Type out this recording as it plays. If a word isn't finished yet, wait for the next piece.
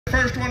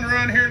First one to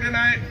run here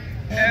tonight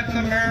at the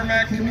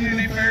Meramec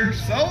Community Fair,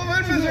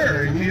 Sullivan,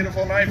 Missouri.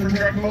 Beautiful night for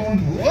truck pulling.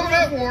 A little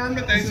bit warm,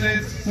 but they say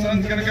the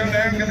sun's going to go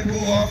down, going to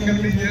cool off, going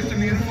to be just a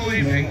beautiful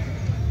evening.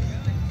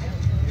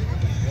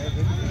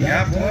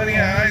 Got plenty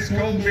of ice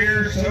cold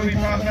beer, soda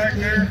pop back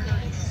there.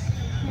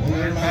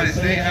 Everybody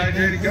stay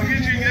hydrated. Go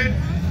get you a good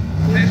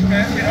fish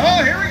basket.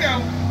 Oh, here we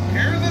go.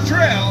 Here's the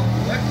trail.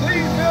 The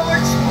Cleveland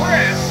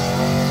Express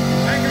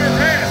making her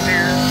pass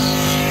here.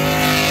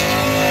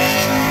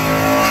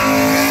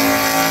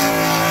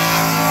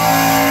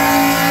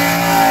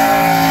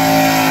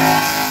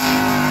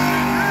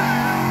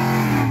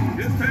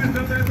 Just passed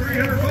up that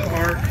 300-foot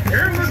mark.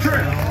 Here's the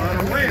trail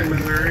out of Land,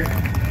 Missouri.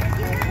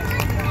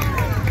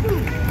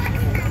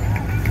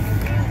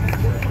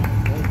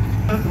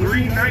 A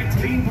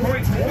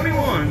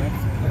 3:19.21.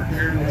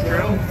 Here's the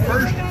trail.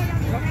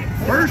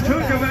 First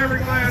hook of every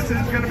class is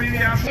going to be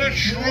the outside.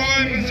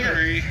 Troy,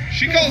 Missouri.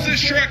 She calls this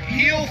truck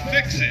He'll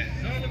Fix It.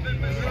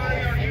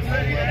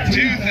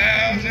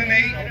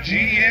 2008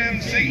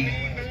 GMC.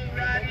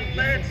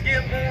 Let's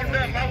get warmed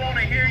up. I want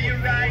to hear you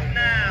right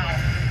now.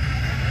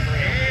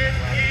 It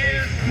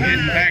is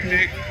Getting back,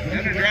 Dick.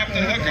 Gonna drop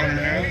the hook on her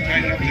now.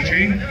 Tighten up the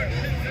chain.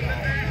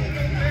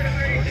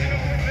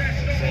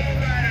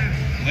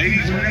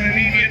 Ladies, we're going to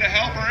need you to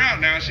help her out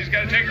now. She's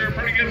got to take her a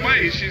pretty good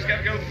ways. She's got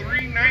to go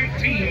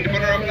 3:19 to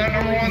put her up in that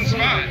 #1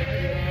 spot.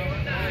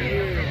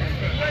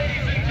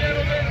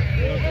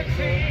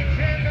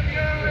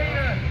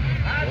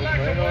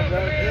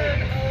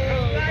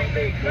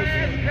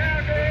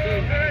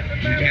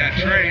 She's got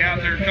Trey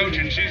out there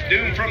coaching. She's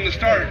doomed from the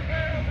start.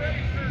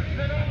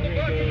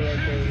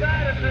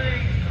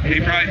 He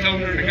probably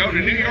told her to go to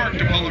New York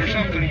to pull or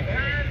something.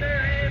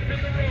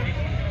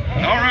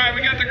 All right,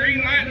 we got the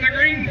green light and the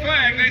green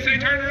flag. They say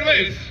turn her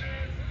loose.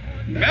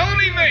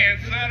 Melanie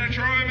Vance out of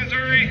Troy,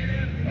 Missouri.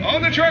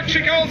 On the truck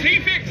she calls He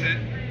Fix It.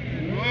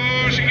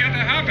 Oh, she got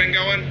the hopping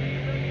going.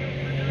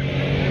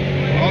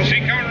 Oh,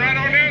 she coming right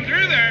on down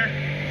through there.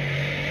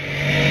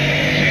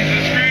 She's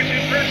a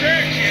scratching for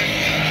traction.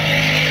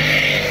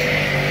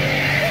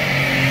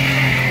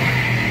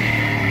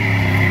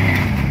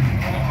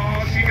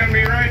 Oh, she's going to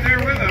be right there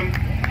with him.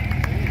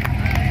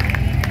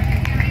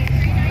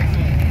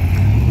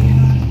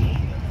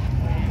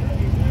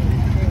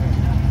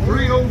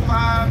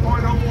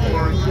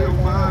 3:05.04,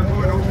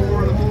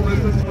 3:05.04, the full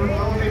distance for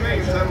Melanie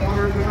Vance,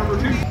 700 to number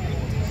 2.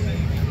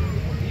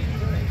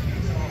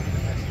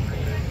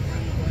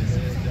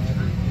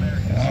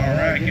 All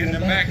right, getting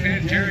it back there.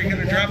 Jerry going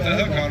to drop the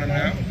hook on him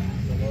now.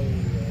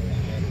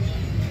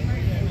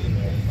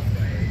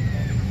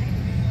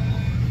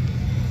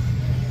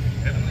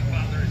 Heavenly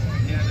Father, as we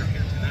gather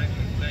here tonight,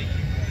 we thank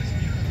you for this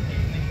beautiful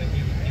evening that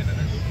you've given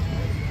us.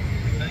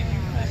 We thank you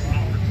for this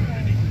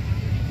opportunity to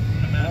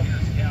come out here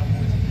as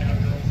cowboys and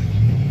cowgirls.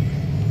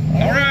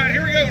 All right,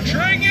 here we go.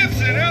 Trey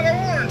Gibson out of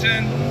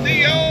Warrenton,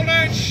 the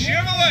all-night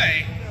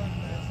Chevrolet.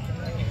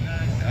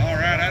 All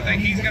right, I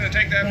think he's going to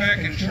take that back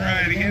and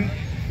try it again.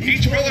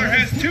 Each puller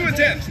has 2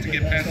 attempts to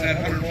get past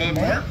that 100-foot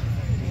mark.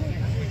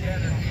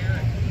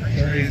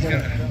 Trey's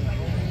going to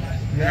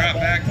drop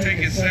back, take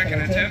his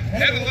second attempt.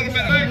 Head a little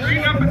bit back,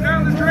 green up and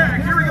down the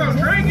track. Here we go.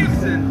 Trey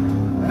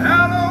Gibson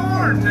out of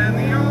Warrenton,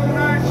 the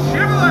all-night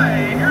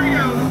Chevrolet. Here he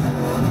goes.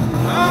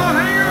 Oh,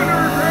 hang on to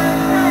her, Trey.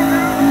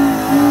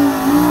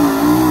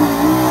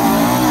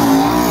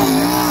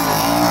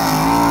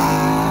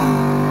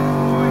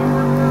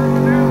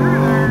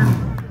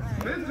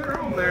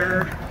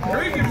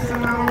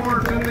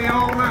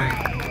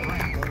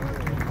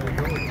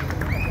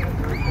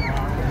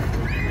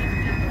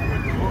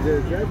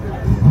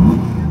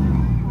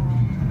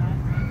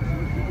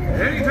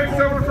 And he takes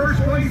over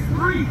first place,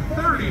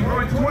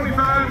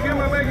 3:30.25. Give him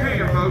a big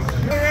hand, folks.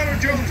 Colorado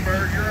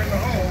Jonesburg, you're in the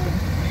hole.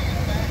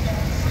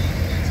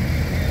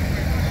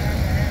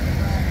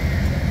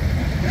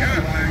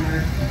 God,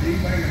 Wagner.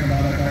 He's thinking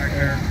about it back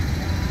there.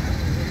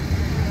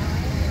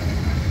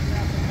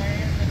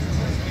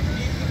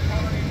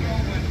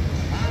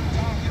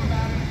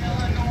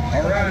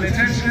 All right,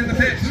 attention in the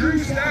pit. True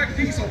stock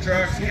diesel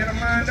trucks. Get them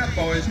lined up,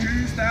 boys.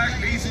 True stock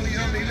diesel.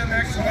 You'll need the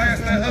next class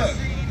to hook.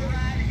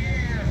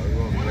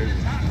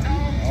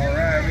 All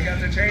right, we got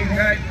the chain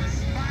tight.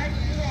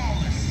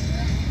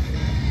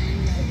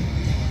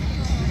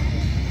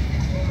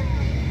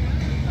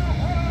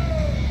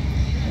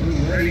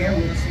 We're ready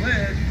on the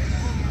sled.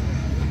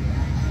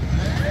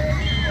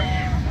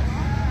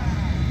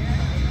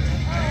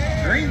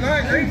 Green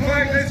light, green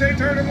flag. They say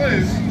turn them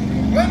loose.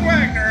 Glenn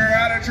Wagner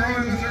out of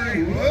Troy,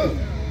 Missouri. Whoa.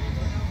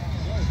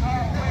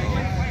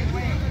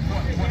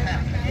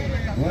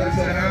 Glenn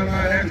said I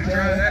might have to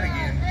try that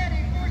again.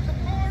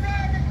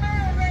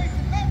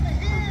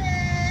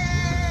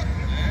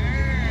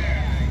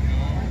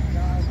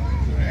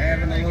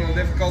 Having a little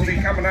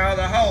difficulty coming out of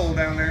the hole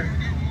down there.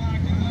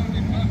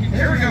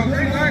 Here we go,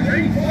 green light,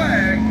 green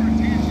flag.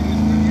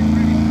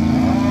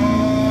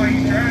 Oh,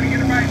 he's trying to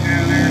get a bite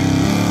down there.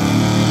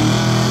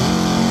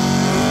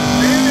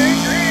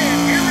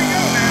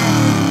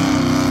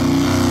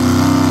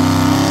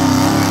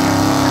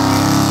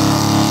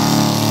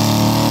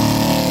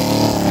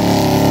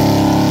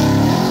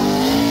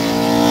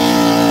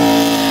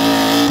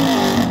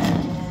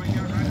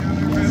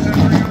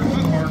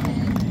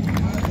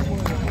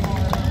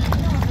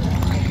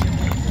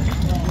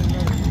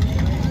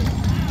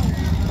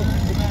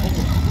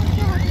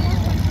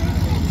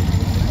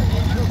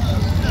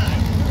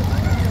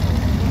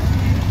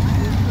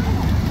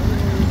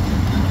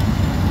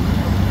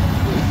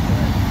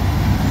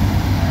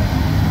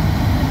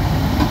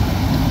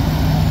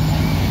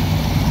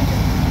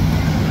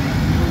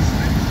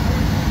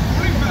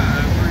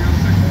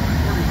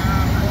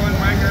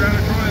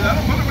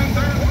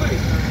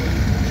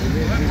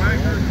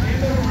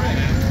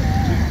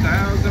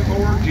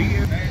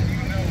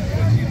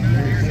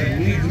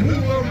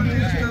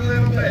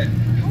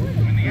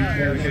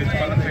 had a good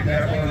spot to pick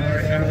that one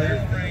right now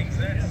there.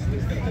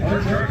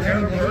 Our truck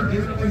out of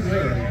Berger,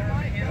 Missouri.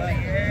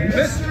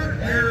 Mr.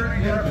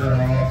 Eric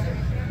Ruckeroff.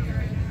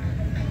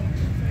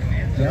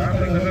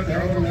 Dropping the hook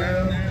on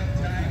down.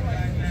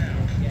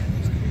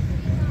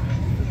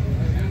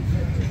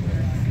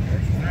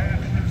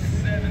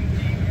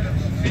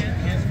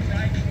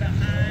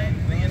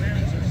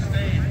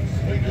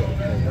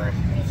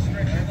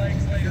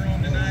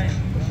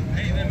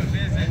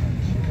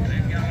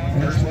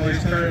 First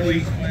place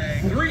currently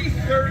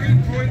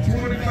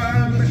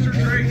 330.25. Mr.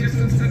 Trey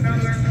Gibson sitting down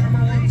there in the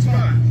 #1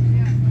 spot.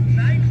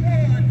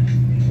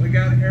 We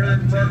got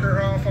Eric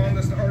Ruckeroff on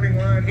the starting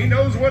line. He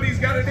knows what he's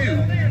got to do.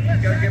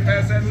 He's got to get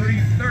past that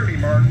 330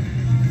 mark.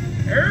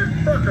 Eric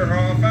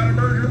Ruckeroff out of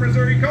Berger,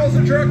 Missouri calls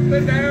the truck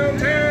the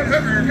downtown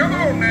hooker. Come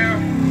on now.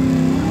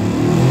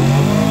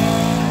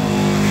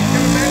 He's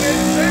going to bend it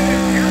and send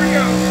it. Here we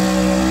go.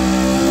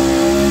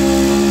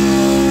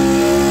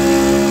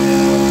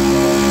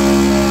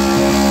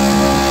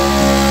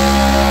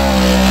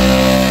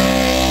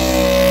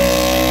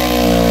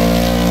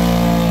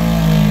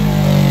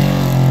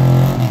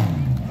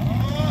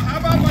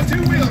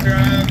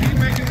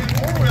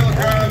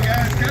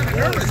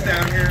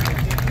 Down here.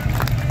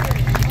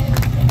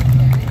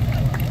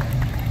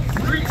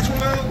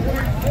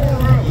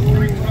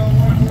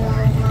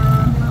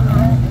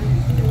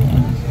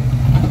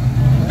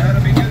 312.40.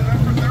 That'll be good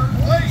enough for third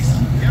place.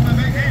 Give him a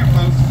big hand,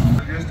 folks.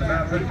 Just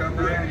about hooked up,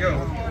 ready to go.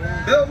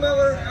 Bill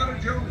Miller out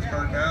of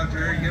Jonesburg now.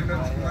 Jerry giving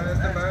him some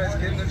last advice,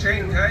 getting the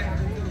chain tight.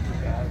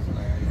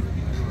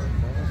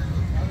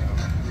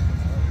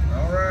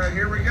 All right,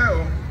 here we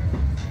go.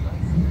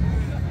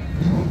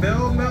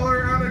 Bill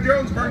Miller out of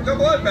Jonesburg, the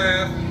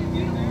bloodbath.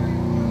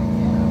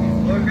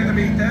 Looking to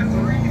beat that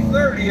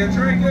 330 of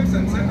Trey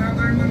Gibson sitting out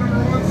there in the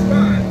 #1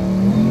 spot.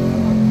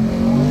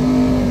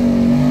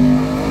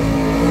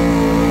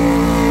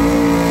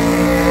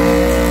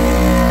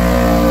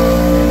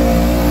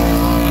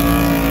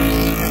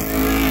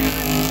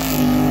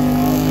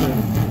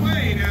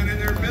 Way down in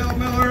there, Bill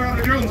Miller out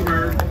of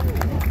Jonesburg.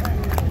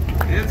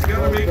 It's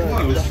going to be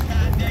close.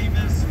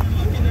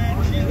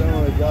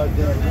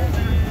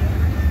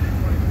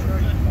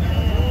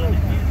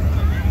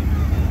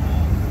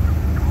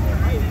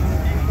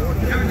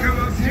 Gonna come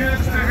up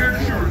just a hair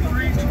short.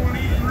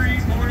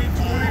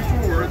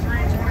 323.24.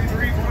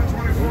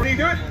 323.24. He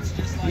do it?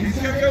 He's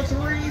gonna go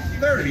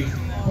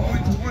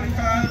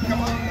 330.25.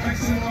 Come on, make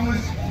some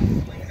noise.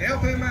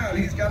 Help him out.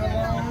 He's got a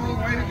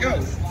long way to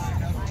go.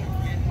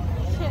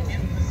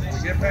 To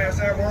get past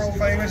that world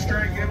famous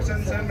Trey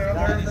Gibson sitting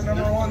out there in the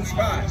 #1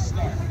 spot.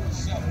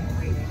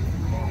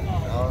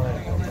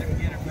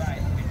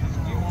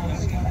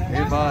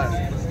 Hey,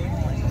 bye.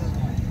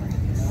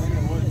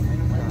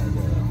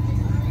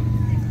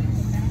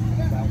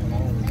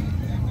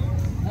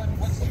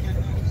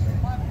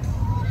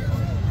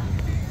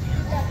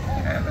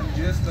 Having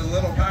just a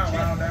little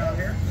powwow down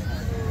here.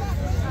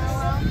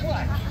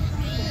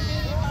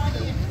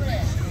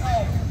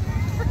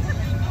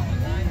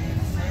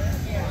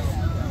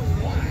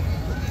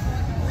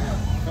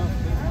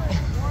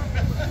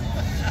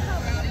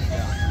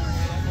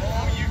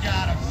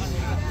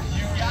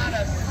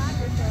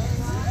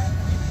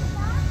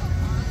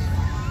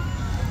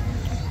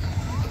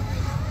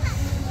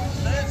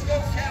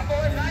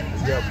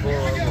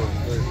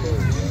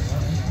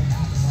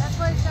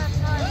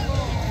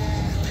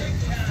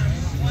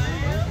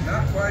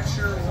 Not quite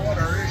sure what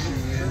our issue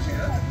is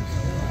yet.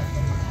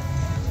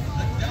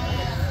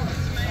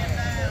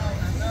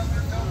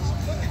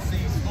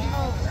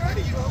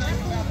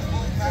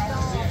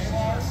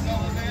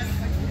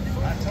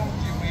 I told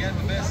you we had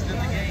the best in the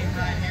game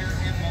right here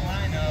in the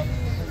lineup.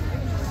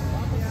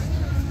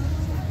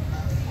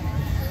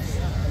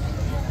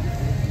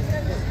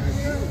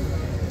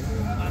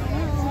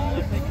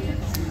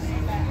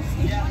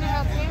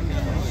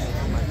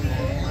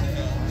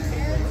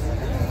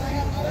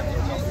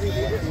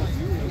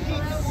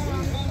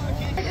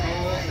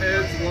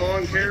 Ed's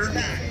Lawn Care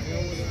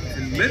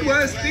and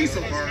Midwest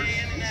Diesel Parts.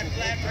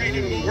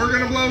 We're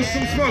gonna blow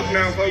some smoke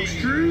now, folks.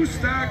 True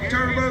stock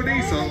turbo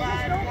diesel.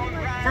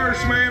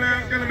 First man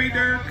out gonna be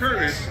Derek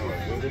Curtis.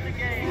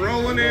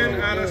 Rolling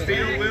in out of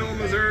Steelville,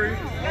 Missouri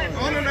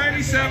on a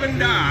 97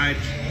 Dodge.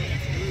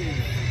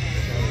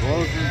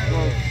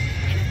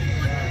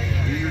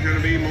 These are gonna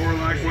be more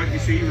like what you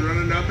see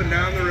running up and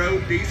down the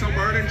road, diesel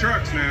burning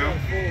trucks now.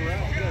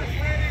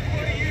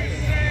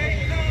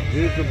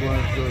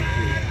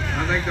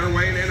 I think they're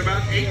weighing in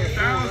about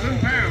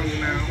 8,000 pounds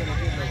now.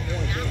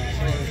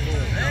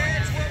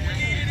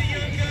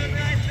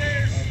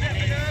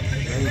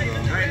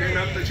 Tightening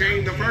up the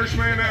chain, the first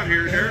man out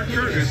here, Derek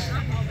Curtis.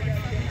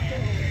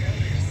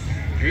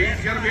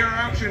 He's going to be our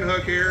option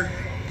hook here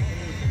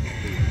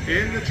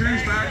in the True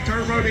Stock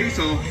Turbo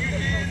Diesel.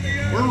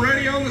 We're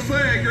ready on the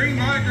sled. Green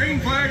light,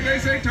 green flag. They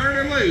say turn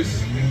him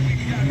loose.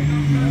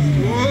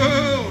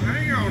 Whoa,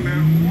 hang on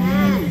now.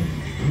 Whoa.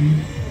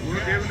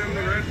 We're giving them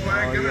the red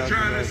flag. Gonna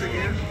try this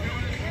again.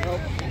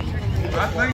 I think